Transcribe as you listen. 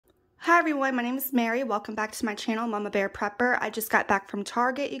Hi everyone, my name is Mary. Welcome back to my channel, Mama Bear Prepper. I just got back from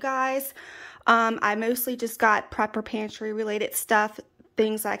Target, you guys. I mostly just got prepper pantry related stuff,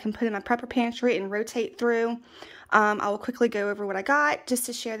 things that I can put in my prepper pantry and rotate through. I will quickly go over what I got just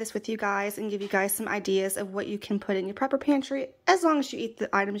to share this with you guys and give you guys some ideas of what you can put in your prepper pantry as long as you eat the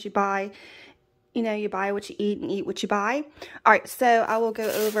items you buy. You know, you buy what you eat and eat what you buy. Alright, so I will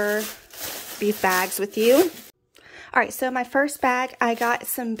go over these bags with you. Alright, so my first bag, I got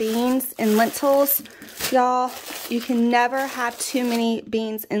some beans and lentils. Y'all, you can never have too many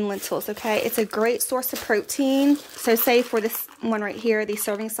beans and lentils, okay? It's a great source of protein. So say for this one right here, the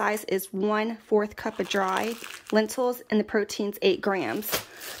serving size is 1/4 cup of dry lentils and the protein's 8 grams.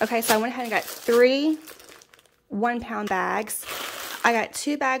 Okay, so I went ahead and got 3 1-pound bags. I got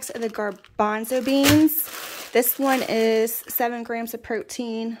 2 bags of the garbanzo beans. This one is 7 grams of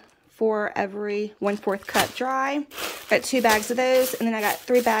protein for every 1/4 cup dry. Got 2 bags of those, and then I got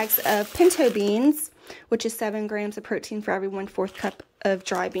 3 bags of pinto beans, which is 7 grams of protein for every 1/4 cup of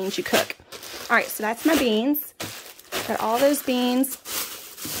dry beans you cook. Alright, so that's my beans. Got all those beans.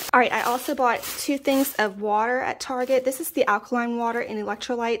 Alright, I also bought 2 things of water at Target. This is the alkaline water and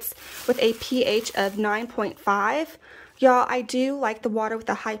electrolytes with a pH of 9.5. Y'all, I do like the water with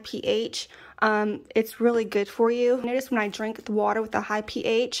a high pH. It's really good for you. Notice when I drink the water with a high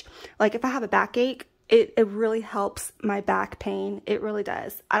pH, like if I have a backache, it really helps my back pain. It really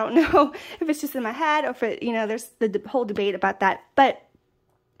does. I don't know if it's just in my head or if it, you know, there's the whole debate about that, but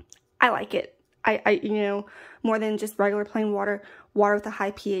I like it. I you know, more than just regular plain water with a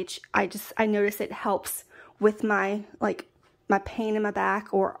high pH, I notice it helps with my, like, my pain in my back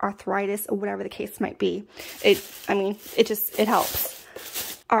or arthritis or whatever the case might be. It helps.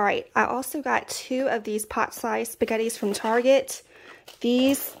 Alright, I also got 2 of these pot-sized spaghettis from Target.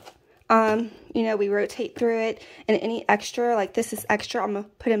 These, you know, we rotate through it, and any extra, like this is extra, I'm going to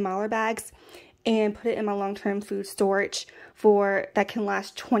put in Mylar bags and put it in my long-term food storage that can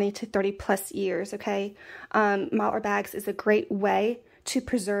last 20 to 30 plus years, okay? Mylar bags is a great way to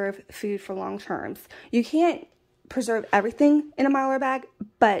preserve food for long terms. You can't preserve everything in a Mylar bag,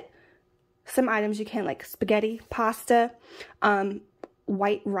 but some items you can, like spaghetti, pasta,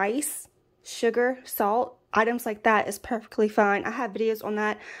 white rice, sugar, salt, items like that is perfectly fine. I have videos on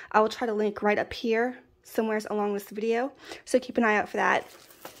that. I will try to link right up here somewhere along this video, so keep an eye out for that.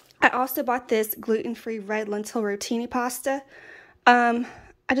 I also bought this gluten-free red lentil rotini pasta. I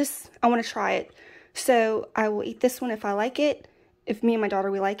want to try it, so I will eat this one if I like it. If me and my daughter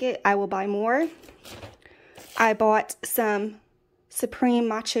we like it, I will buy more. I bought some Supreme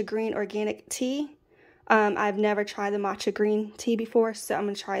Matcha Green Organic Tea. I've never tried the matcha green tea before, so I'm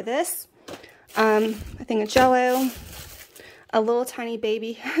going to try this. I think of Jell-O, a little tiny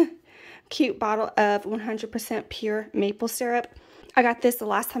baby cute bottle of 100% pure maple syrup. I got this the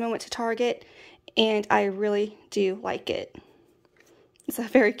last time I went to Target, and I really do like it. It's a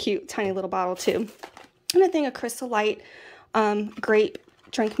very cute tiny little bottle too. And a thing of Crystal Light grape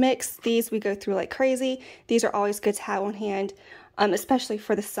drink mix. These we go through like crazy. These are always good to have on hand. Especially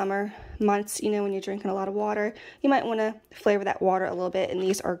for the summer months, you know, when you're drinking a lot of water, you might want to flavor that water a little bit, and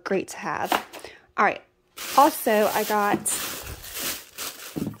these are great to have. Alright, also I got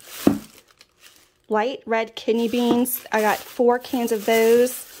light red kidney beans. I got 4 cans of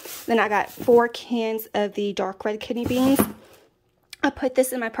those. Then I got 4 cans of the dark red kidney beans. I put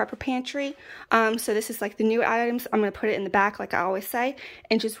this in my prepper pantry, so this is like the new items. I'm going to put it in the back like I always say,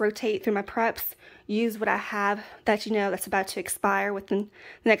 and just rotate through my preps. Use what I have that, you know, that's about to expire within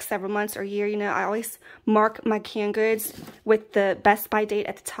the next several months or year. You know, I always mark my canned goods with the best by date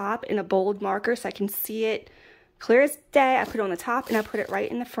at the top in a bold marker so I can see it clear as day. I put it on the top and I put it right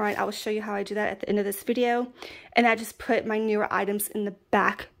in the front. I will show you how I do that at the end of this video. And I just put my newer items in the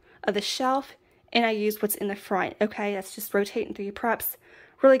back of the shelf, and I use what's in the front, okay? That's just rotating through your preps.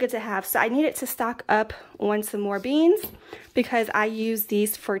 Really good to have. So I needed to stock up on some more beans because I use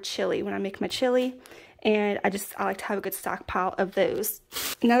these for chili when I make my chili, and I like to have a good stockpile of those.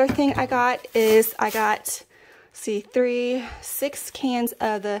 Another thing I got is I got, see, 6 cans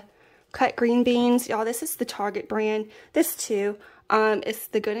of the cut green beans. Y'all, this is the Target brand. This too, it's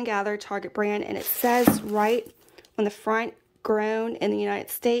the Good and Gather Target brand, and it says right on the front, grown in the United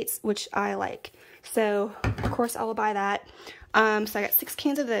States, which I like. So, of course, I will buy that. So I got 6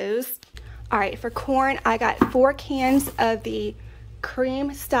 cans of those. Alright, for corn, I got 4 cans of the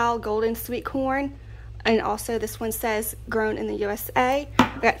cream style golden sweet corn. And also this one says grown in the USA.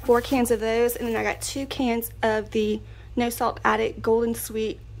 I got 4 cans of those. And then I got 2 cans of the no salt added golden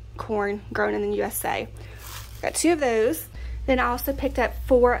sweet corn grown in the USA. Got 2 of those. Then I also picked up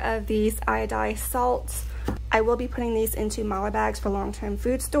 4 of these iodized salts. I will be putting these into Mylar bags for long-term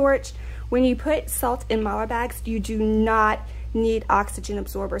food storage. When you put salt in Mylar bags, you do not need oxygen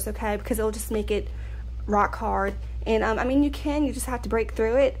absorbers, okay? Because it'll just make it rock hard. And I mean, you just have to break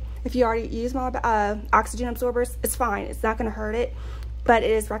through it. If you already use oxygen absorbers, it's fine. It's not going to hurt it, but it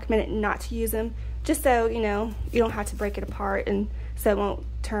is recommended not to use them, just so you know you don't have to break it apart, and so it won't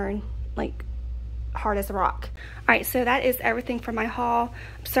turn like hard as a rock. All right, so that is everything for my haul.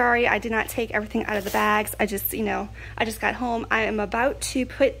 I'm sorry I did not take everything out of the bags. I just got home. I am about to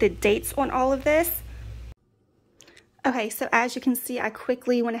put the dates on all of this. Okay, so as you can see, I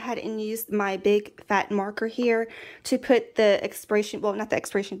quickly went ahead and used my big fat marker here to put the expiration, well, not the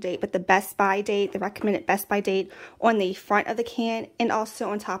expiration date, but the best by date, the recommended best by date on the front of the can and also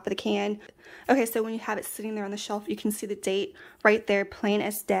on top of the can. Okay, so when you have it sitting there on the shelf, you can see the date right there, plain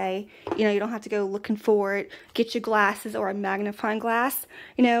as day. You know, you don't have to go looking for it. Get your glasses or a magnifying glass.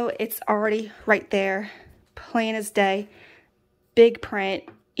 You know, it's already right there, plain as day, big print,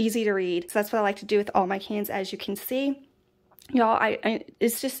 easy to read. So that's what I like to do with all my cans, as you can see. Y'all,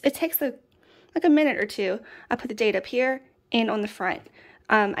 it takes like a minute or two. I put the date up here and on the front.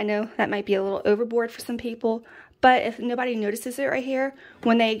 I know that might be a little overboard for some people, but if nobody notices it right here,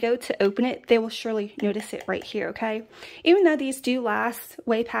 when they go to open it, they will surely notice it right here, okay? Even though these do last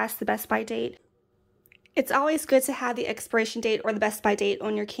way past the best by date, it's always good to have the expiration date or the best by date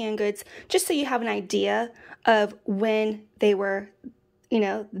on your canned goods, just so you have an idea of when they were, you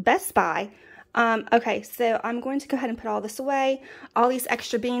know, the best by. Okay, so I'm going to go ahead and put all this away. All these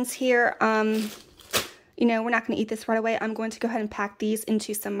extra beans here, you know, we're not going to eat this right away. I'm going to go ahead and pack these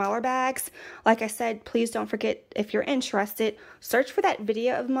into some Mylar bags. Like I said, please don't forget, if you're interested, search for that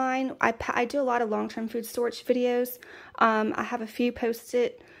video of mine. I do a lot of long-term food storage videos. I have a few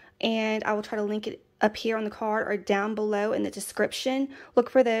posted, and I will try to link it up here on the card or down below in the description. Look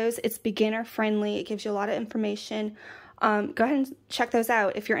for those. It's beginner friendly. It gives you a lot of information. Go ahead and check those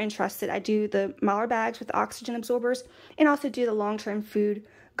out if you're interested. I do the Mylar bags with the oxygen absorbers and also do the long-term food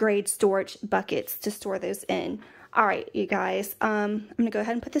grade storage buckets to store those in. All right, you guys, I'm going to go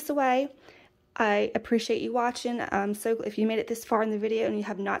ahead and put this away. I appreciate you watching. So if you made it this far in the video and you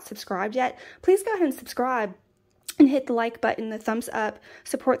have not subscribed yet, please go ahead and subscribe and hit the like button, the thumbs up.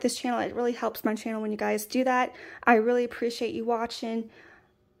 Support this channel. It really helps my channel when you guys do that. I really appreciate you watching.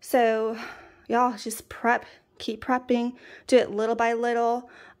 So y'all just prep. Keep prepping. Do it little by little.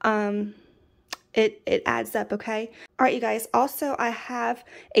 It adds up, okay? All right, you guys. Also, I have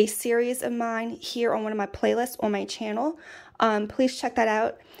a series of mine here on one of my playlists on my channel. Please check that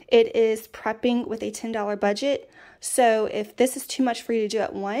out. It is prepping with a $10 budget. So if this is too much for you to do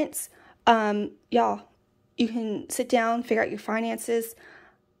at once, y'all, you can sit down, figure out your finances,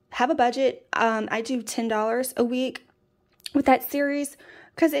 have a budget. I do $10 a week with that series,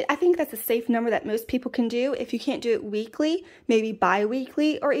 because I think that's a safe number that most people can do. If you can't do it weekly, maybe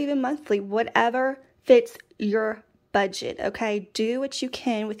bi-weekly or even monthly, whatever fits your budget, okay? Do what you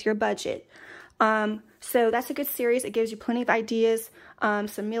can with your budget. So that's a good series. It gives you plenty of ideas,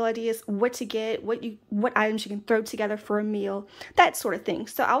 some meal ideas, what to get, what items you can throw together for a meal, that sort of thing.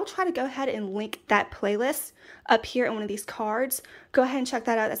 So I will try to go ahead and link that playlist up here in one of these cards. Go ahead and check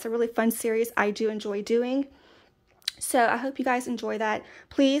that out. That's a really fun series I do enjoy doing. So I hope you guys enjoy that.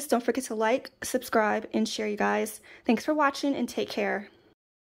 Please don't forget to like, subscribe, and share, you guys. Thanks for watching, and take care.